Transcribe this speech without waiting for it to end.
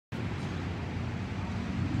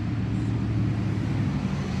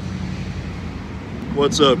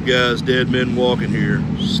What's up, guys? Dead Men Walking here.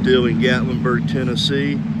 Still in Gatlinburg,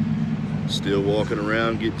 Tennessee. Still walking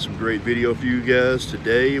around, getting some great video for you guys.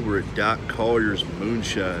 Today we're at Doc Collier's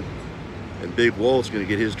Moonshine, and Big Walt's gonna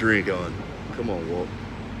get his drink on. Come on, Walt.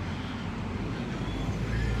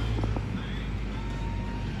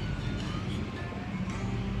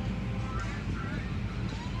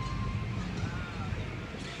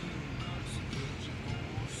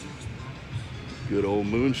 Good old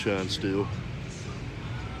moonshine still.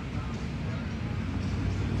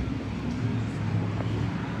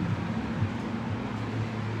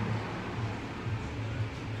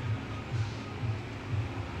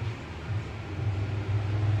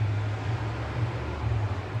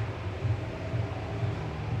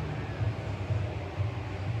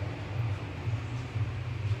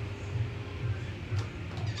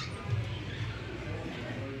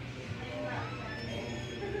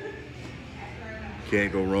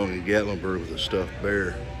 Can't go wrong in Gatlinburg with a stuffed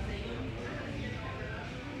bear.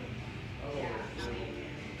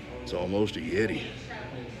 It's almost a Yeti.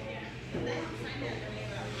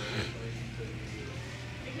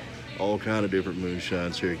 All kind of different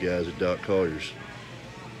moonshines here, guys, at Doc Collier's.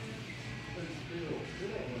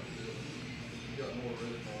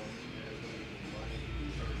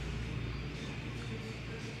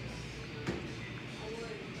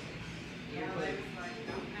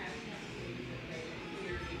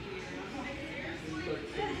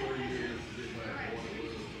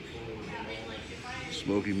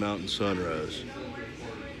 Smoky Mountain Sunrise.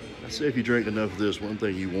 I'd say if you drink enough of this, one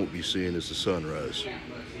thing you won't be seeing is the sunrise.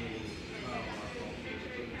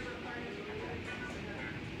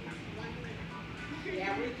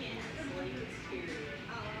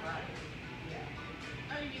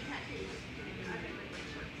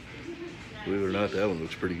 Believe it or not, that one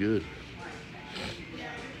looks pretty good.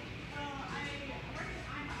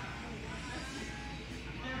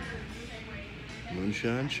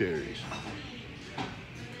 Moonshine cherries.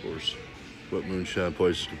 Of course, what moonshine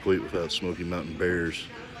place is complete without Smoky Mountain bears?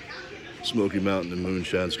 Smoky Mountain and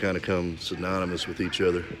moonshines kind of come synonymous with each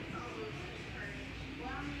other.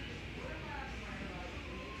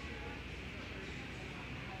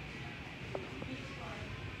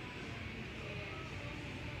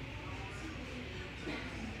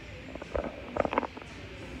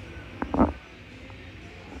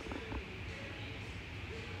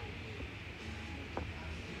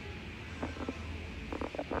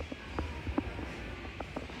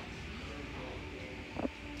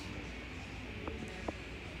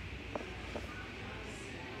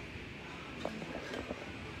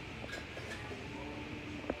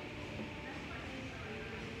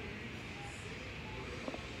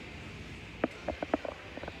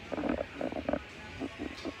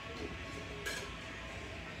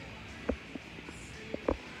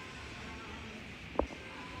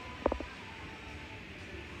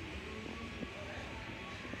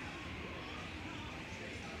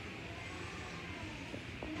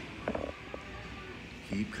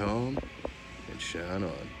 Keep calm and shine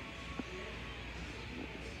on.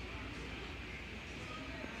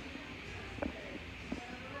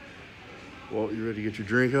 Walt, you ready to get your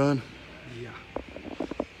drink on? Yeah.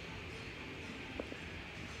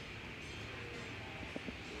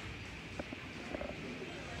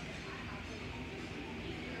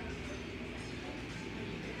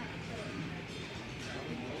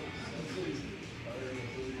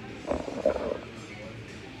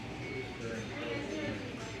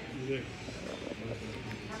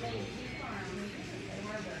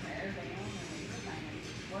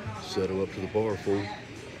 Settle up to the bar, fool.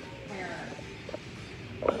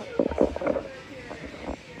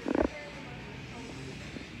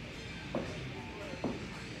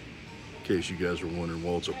 In case you guys were wondering,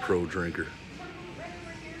 Walt's a pro drinker.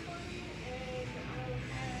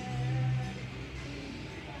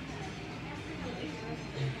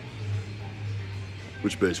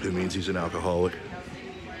 Which basically means he's an alcoholic.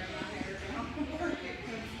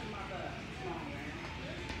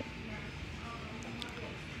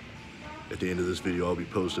 At the end of this video, I'll be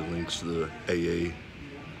posting links to the AA,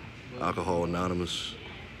 Alcohol Anonymous.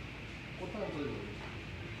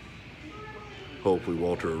 Hopefully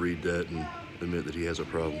Walter will read that and admit that he has a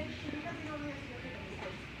problem.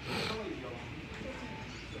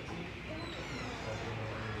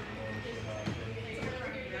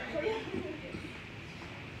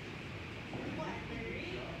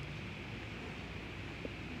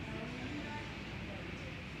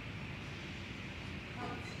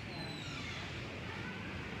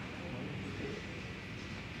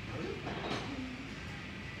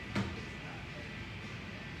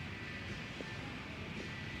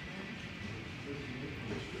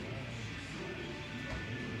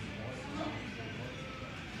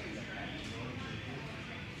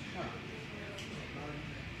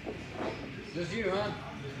 Just you, huh?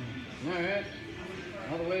 All right.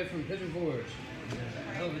 All the way from Pigeon Forge.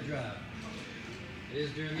 Hell of a drive. It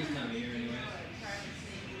is during this time of year, anyway.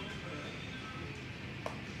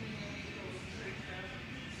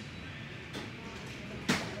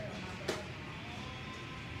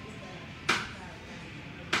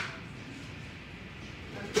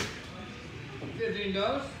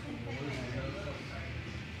 $15.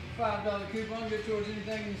 $5 coupon, good towards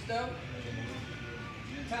anything in the stove.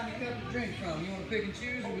 Tiny cup to drink from. You want to pick and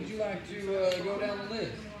choose, or would you like to go down the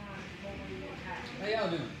list? How y'all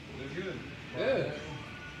doing? They're good. Good.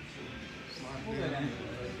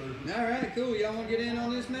 All right, cool. Y'all want to get in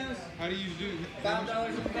on this mess? How do you do? $5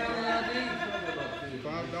 and a valid ID.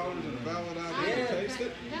 $5 and a valid ID Yeah. to taste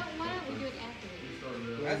it? No, why don't we do it after?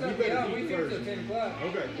 That's up to y'all. We here till 10 o'clock.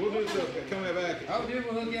 Okay, we'll do it. Come back. Oh, dude,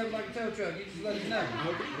 we'll hook you up like a tow truck. You just let us know.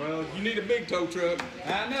 Okay. Well, you need a big tow truck.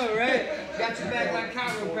 I know, right? Got your back like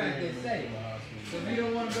chiropractic, they say. So if you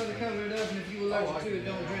don't want to brother cover it up, and if you allergic to it,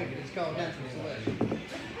 don't drink it. It's called natural selection.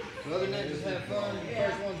 So other than that, just have fun. The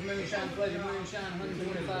first one's Moonshine Flavor Moonshine,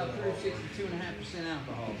 125 proof, 62.5%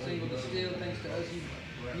 alcohol. Single distilled, thanks to us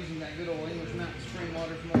using that good old English mountain spring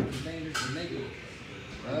water from over the standards to make it.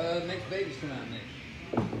 Makes babies come out next.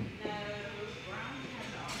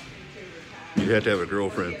 You'd have to have a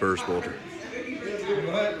girlfriend first, Walter.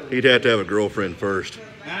 What? He'd have to have a girlfriend first.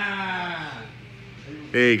 Ah!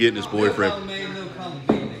 He ain't getting his boyfriend. No column A, no column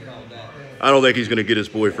B, they call that. I don't think he's gonna get his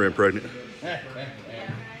boyfriend pregnant.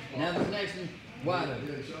 Now this next one, white oak.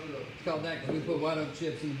 It's called that because we put white oak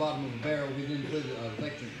chips in the bottom of a barrel. We then put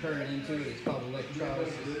electric current into it. It's called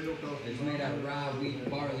electrolysis. It's made out of rye, wheat,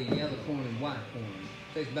 barley, yellow corn, and white corn.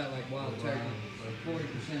 Tastes about like wild turkey.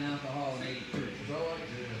 40% alcohol and 80 proof.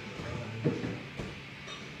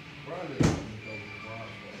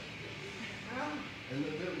 And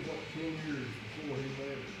that was like 10 years before he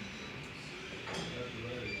married.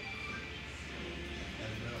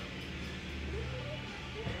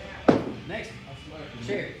 Next,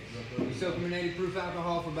 cherry. You soak them in 80 proof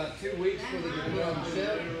alcohol for about 2 weeks before they get put on the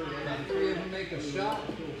shelf. About 3 of them make a shot.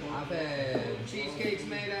 I've had cheesecakes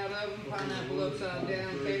made out of them, pineapple upside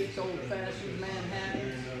down cakes, old fashions,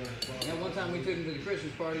 Manhattans. And one time we took them to the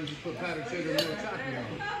Christmas party and just put powdered sugar and milk chocolate on them.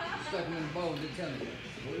 Stuck them in a bowl and did tell me.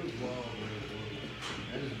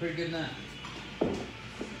 That was a pretty good night.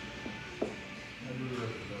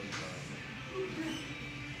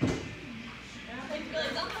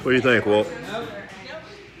 What do you think, Walt? Nope.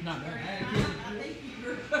 Not bad.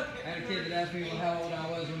 I had a kid that asked me how old I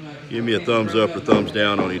was when I was. Give me a thumbs up or thumbs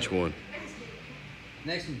down on each one.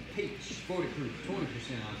 Next one, peach, 40 proof, 20%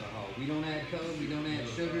 alcohol. We don't add color, we don't add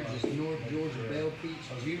sugar, just North Georgia Belle peach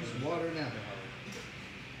juice, water, and alcohol.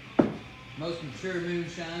 Most mature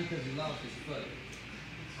moonshine because he lost his foot.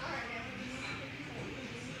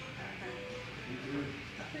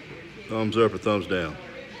 Thumbs up or thumbs down?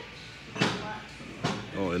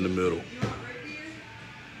 Oh, in the middle.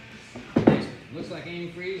 Next one, looks like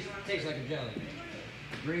antifreeze, tastes like a jelly.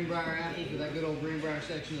 Greenbrier apple for that good old Greenbrier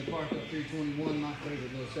section of the park up 321, my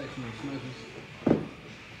favorite little section of Smokies.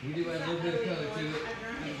 We do add a little bit of color to it.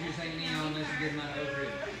 If you're saying neon, that's a good amount of oak.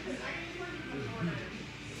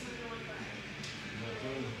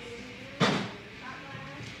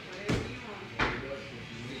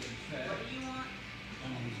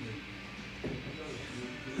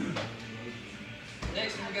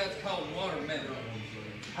 Next one we got is called watermelon.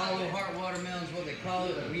 Hollow heart watermelon is what they call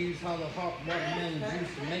it. We use hollow heart watermelon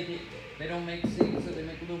juice to make it. They don't make seeds, so they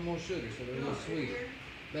make a little more sugar, so they're a little sweeter.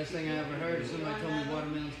 Best thing I ever heard is somebody told me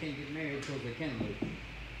watermelons can't get married because they cantaloupe.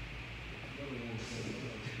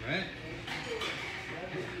 Right?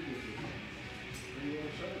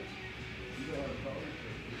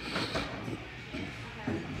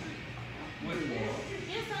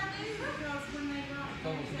 Yes, I do, because when they got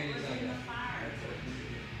Almost made it like that.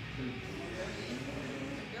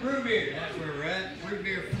 Root beer, that's where we're at. Root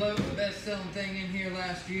beer float, the best selling thing in here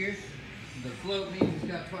last year. The float means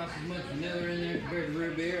it's got twice as much vanilla in there compared to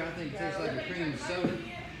root beer. I think it tastes like a cream soda.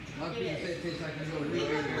 A lot of people say it tastes like a little root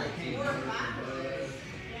beer candy.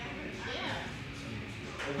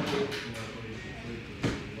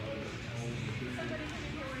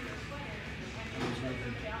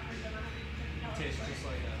 Tastes just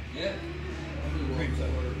like that. Yeah. Cream soda.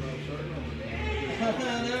 I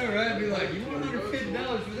know, right? Be like, you want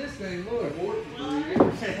 $150 for this thing, Lord.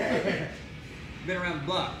 Been around the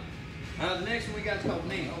block. The next one we got is called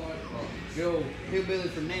Nanner. Good old hillbilly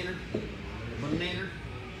from Nanner. From Nanner.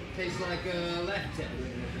 Tastes like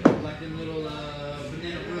Lactate. Like them little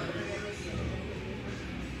banana rubbers.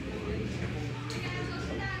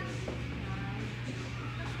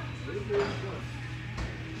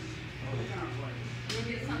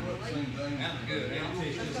 That's good.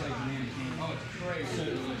 Oh, it's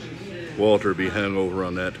crazy. Walter be hungover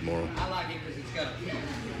on that tomorrow. I like it because it's got a peanut.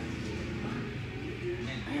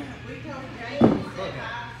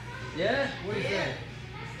 Yeah? What do you say?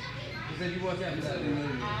 He said you watch out for that.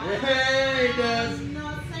 Yeah, he does.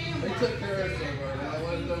 They took care of somebody. I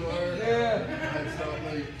wasn't the word. Yeah. That's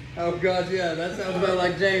not me. Oh God, yeah, that sounds about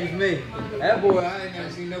like James me. That boy, I ain't never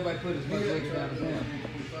seen nobody put as much liquor down as him.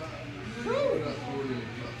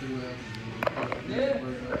 Yeah.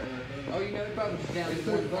 Oh, you know, he probably was down to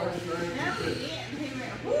one bar.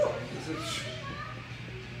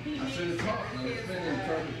 I said it's hot. I was spinning in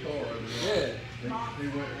Trucker's car. Yeah. He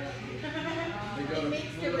went. He got a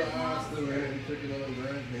little bit of ice through it. He took it over and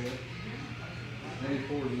drank it. Then he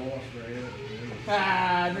poured moisture in it.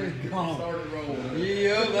 Ah, they're gone. Started rolling.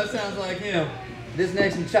 Yeah, that sounds like him. This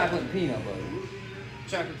next one, chocolate and peanut butter.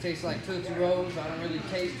 Chocolate tastes like Tootsie Rolls. I don't really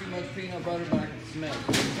taste too much peanut butter, but I can smell it.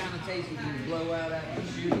 It kind of tastes when you blow out after you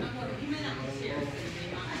shoot it.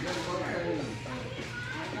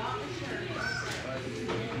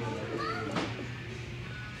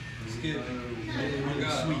 It's good. Really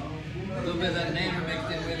sweet. A little bit of that nanner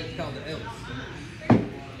mixed in with it. It's called the Elks.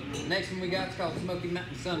 Next one we got is called Smoky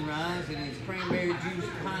Mountain Sunrise. It is cranberry juice,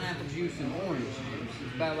 pineapple juice, and orange juice.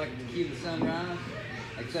 It's about like tequila sunrise,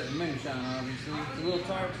 except the moonshine, obviously. It's a little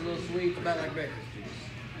tart, it's a little sweet. It's about like breakfast juice.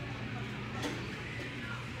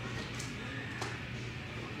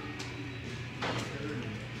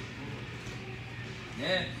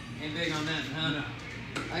 Yeah, ain't big on that, huh? No.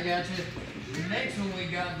 I got you. The next one we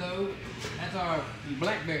got though, that's our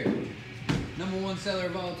blackberry. #1 seller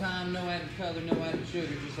of all time, no added color, no added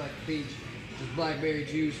sugar, just like the peach. Just blackberry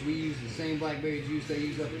juice. We use the same blackberry juice they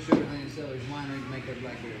use up at Sugarland Cellars Winery to make their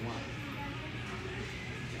blackberry wine.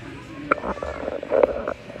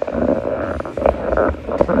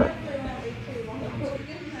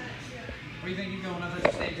 Where do you think you're going? I thought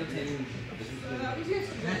you stayed till 10. That was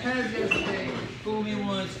yesterday. Fool me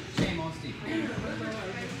once, shame on Steve.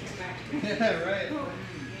 Yeah, right.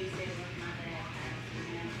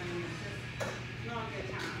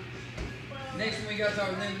 Next one we got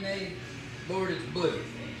our lemonade. Lord, it's blue.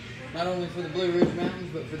 Not only for the Blue Ridge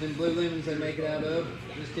Mountains, but for them blue lemons they make it out of.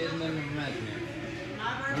 Just kidding, them are imaginary.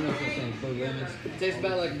 I don't know if those things blue lemons. It tastes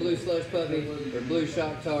about like blue slush puppy, or blue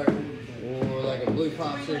shock tart, or like a blue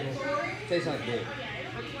popsicle. It tastes like blue.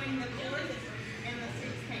 Between the 4th and the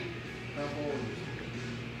 16th.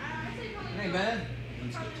 It ain't bad.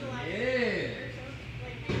 Yeah.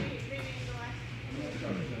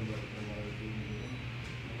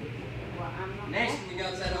 Next we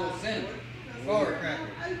got that old cinnamon. Firecracker.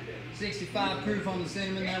 65 proof on the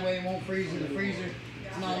cinnamon, that way it won't freeze in the freezer.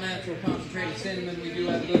 It's an all-natural concentrated cinnamon. We do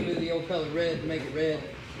have a little bit of the old color red to make it red.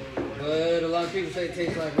 But a lot of people say it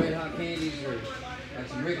tastes like red hot candies or like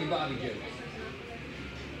some Ricky Bobby jokes.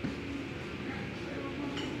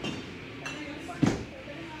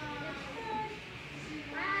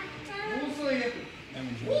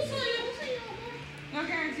 We'll see you. No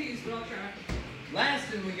guarantees, but I'll try.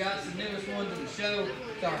 Last one we got, the newest one to the show.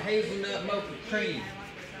 It's our hazelnut mocha cream.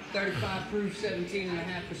 35 proof,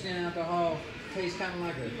 17.5% alcohol. Tastes kind of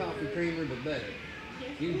like a coffee creamer, but better.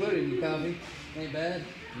 You can put it in your coffee. Ain't bad.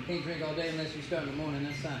 You can't drink all day unless you start in the morning.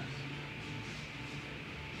 That's science.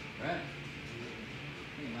 Right?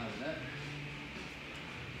 Ain't mad with that.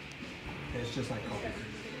 It's just like coffee.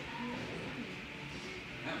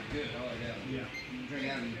 That was good. I like that one. Yeah. Drink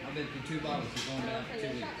out of them. I've been through 2 bottles. It's going down for 2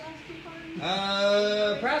 weeks.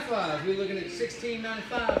 Price wise, we're looking at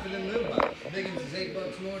 $16.95 for them little bottles. The big ones is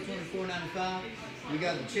 $8 more, $24.95. We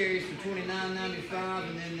got the cherries for $29.95,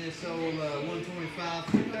 and then this old 125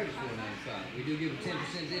 for $34.95. We do give a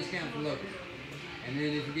 10% discount for local. And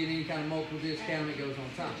then if you get any kind of multiple discount, it goes on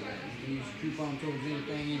top of that. You can use your coupon towards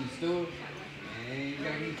anything in the store. And if you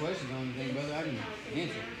got any questions on anything, brother, I can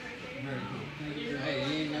answer. Very cool. Hey,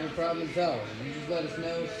 you ain't no problem at all. You just let us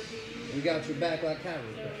know. We got your back like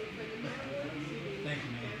chiropractor. Thank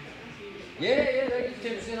you, man. Yeah, they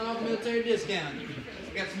get 10% off military discount.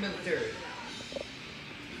 We got some military.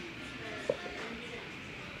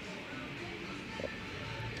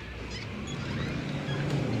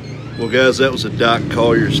 Well guys, that was a Doc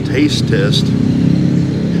Collier's taste test.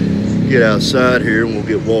 Get outside here and we'll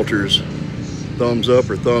get Walter's thumbs up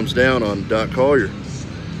or thumbs down on Doc Collier.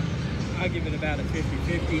 I give it about a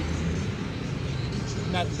 50-50.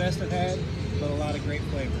 Not the best I've had, but a lot of great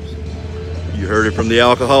flavors. You heard it from the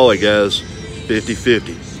alcoholic, guys.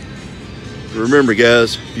 50-50. Remember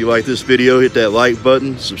guys, if you like this video, hit that like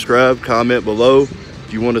button, subscribe, comment below.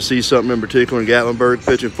 If you want to see something in particular in Gatlinburg,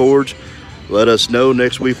 Pigeon Forge, let us know.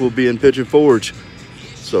 Next week we'll be in Pigeon Forge.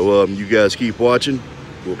 So you guys keep watching.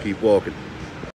 We'll keep walking.